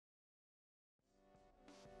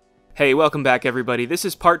Hey, welcome back everybody. This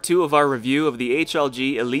is part 2 of our review of the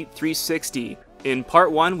HLG Elite 360. In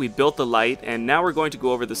part 1 we built the light, and now we're going to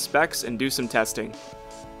go over the specs and do some testing.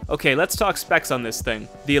 Okay, let's talk specs on this thing.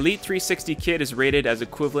 The Elite 360 kit is rated as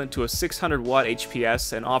equivalent to a 600 watt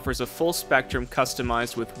HPS and offers a full spectrum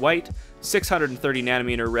customized with white,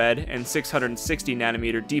 630nm red, and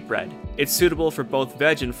 660nm deep red. It's suitable for both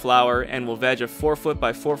veg and flower and will veg a 4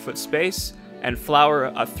 by 4 space, and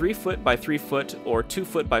flower a 3 by 3 or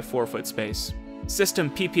 2 by 4 space. System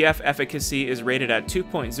PPF efficacy is rated at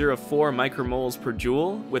 2.04 micromoles per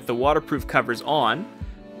joule with the waterproof covers on,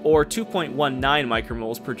 or 2.19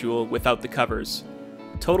 micromoles per joule without the covers.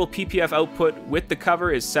 Total PPF output with the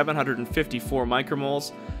cover is 754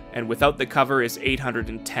 micromoles, and without the cover is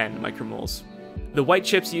 810 micromoles. The white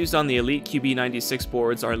chips used on the Elite QB96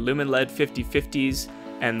 boards are LumenLED 5050s,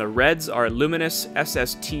 and the reds are luminous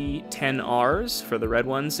SST10Rs for the red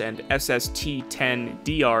ones and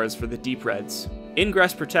SST10DRs for the deep reds.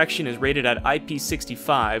 Ingress protection is rated at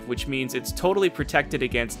IP65, which means it's totally protected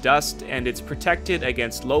against dust and it's protected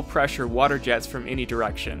against low pressure water jets from any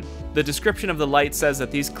direction. The description of the light says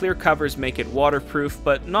that these clear covers make it waterproof,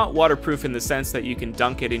 but not waterproof in the sense that you can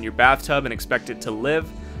dunk it in your bathtub and expect it to live.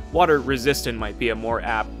 Water resistant might be a more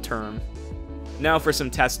apt term. Now for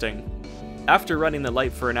some testing. After running the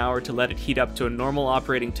light for an hour to let it heat up to a normal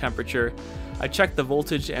operating temperature, I checked the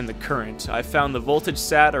voltage and the current. I found the voltage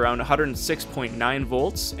sat around 106.9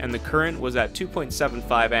 volts and the current was at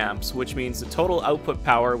 2.75 amps, which means the total output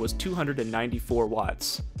power was 294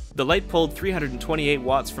 watts. The light pulled 328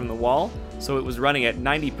 watts from the wall, so it was running at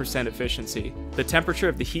 90% efficiency. The temperature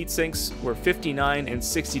of the heat sinks were 59 and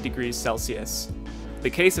 60 degrees Celsius. The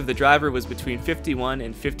case of the driver was between 51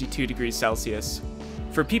 and 52 degrees Celsius.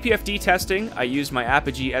 For Ppfd testing, I used my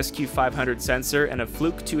Apogee SQ500 sensor and a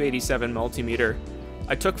Fluke 287 multimeter.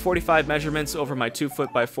 I took 45 measurements over my 2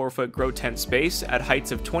 by 4 grow tent space at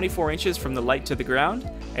heights of 24 inches from the light to the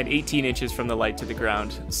ground and 18 inches from the light to the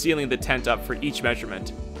ground, sealing the tent up for each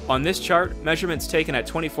measurement. On this chart, measurements taken at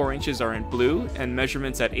 24 inches are in blue and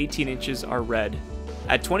measurements at 18 inches are red.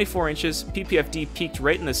 At 24 inches, Ppfd peaked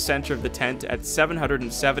right in the center of the tent at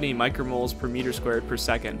 770 micromoles per meter squared per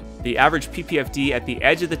second. The average Ppfd at the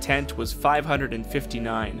edge of the tent was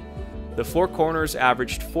 559. The four corners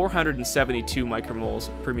averaged 472 micromoles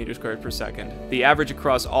per meter squared per second. The average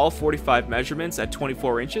across all 45 measurements at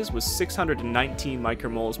 24 inches was 619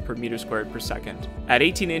 micromoles per meter squared per second. At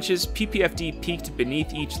 18 inches, Ppfd peaked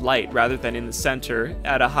beneath each light rather than in the center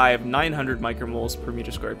at a high of 900 micromoles per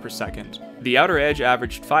meter squared per second. The outer edge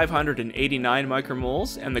averaged 589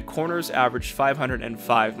 micromoles and the corners averaged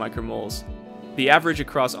 505 micromoles. The average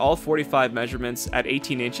across all 45 measurements at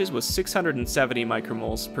 18 inches was 670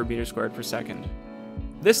 micromoles per meter squared per second.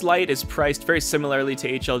 This light is priced very similarly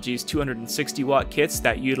to HLG's 260 watt kits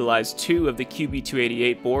that utilize 2 of the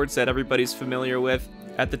QB288 boards that everybody's familiar with.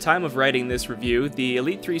 At the time of writing this review, the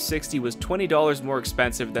Elite 360 was $20 more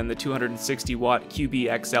expensive than the 260 watt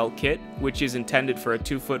QB XL kit, which is intended for a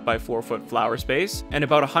 2 by 4 flower space, and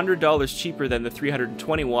about $100 cheaper than the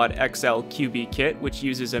 320 watt XL QB kit, which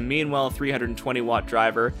uses a Meanwell 320 watt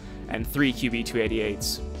driver and 3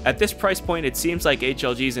 QB288s. At this price point, it seems like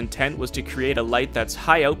HLG's intent was to create a light that's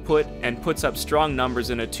high output and puts up strong numbers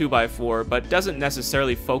in a 2 by 4, but doesn't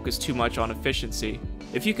necessarily focus too much on efficiency.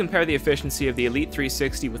 If you compare the efficiency of the Elite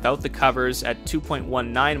 360 without the covers at 2.19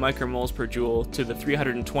 micromoles per joule to the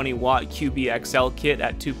 320 watt QB XL kit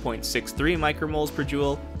at 2.63 micromoles per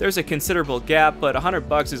joule, there's a considerable gap, but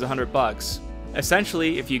 $100 is $100.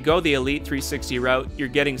 Essentially, if you go the Elite 360 route, you're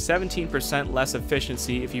getting 17% less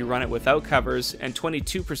efficiency if you run it without covers and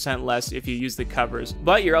 22% less if you use the covers,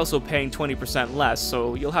 but you're also paying 20% less,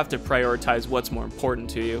 so you'll have to prioritize what's more important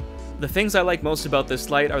to you. The things I like most about this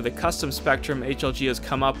light are the custom spectrum HLG has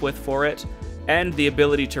come up with for it, and the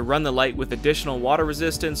ability to run the light with additional water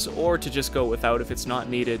resistance or to just go without if it's not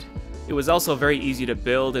needed. It was also very easy to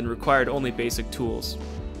build and required only basic tools.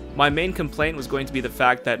 My main complaint was going to be the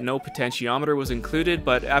fact that no potentiometer was included,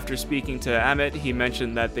 but after speaking to Amit, he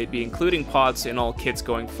mentioned that they'd be including pots in all kits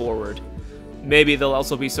going forward. Maybe they'll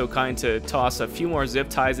also be so kind to toss a few more zip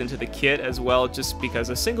ties into the kit as well, just because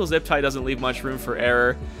a single zip tie doesn't leave much room for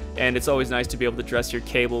error, and it's always nice to be able to dress your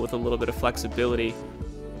cable with a little bit of flexibility.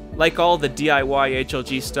 Like all the DIY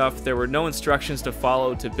HLG stuff, there were no instructions to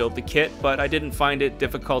follow to build the kit, but I didn't find it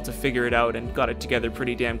difficult to figure it out and got it together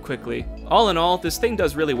pretty damn quickly. All in all, this thing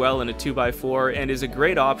does really well in a 2x4 and is a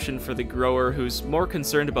great option for the grower who's more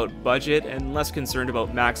concerned about budget and less concerned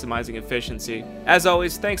about maximizing efficiency. As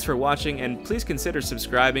always, thanks for watching, and please consider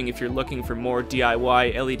subscribing if you're looking for more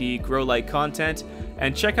DIY LED grow light content,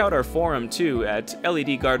 And check out our forum too at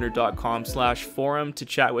ledgardener.com/forum to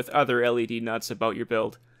chat with other LED nuts about your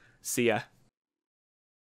build. See ya.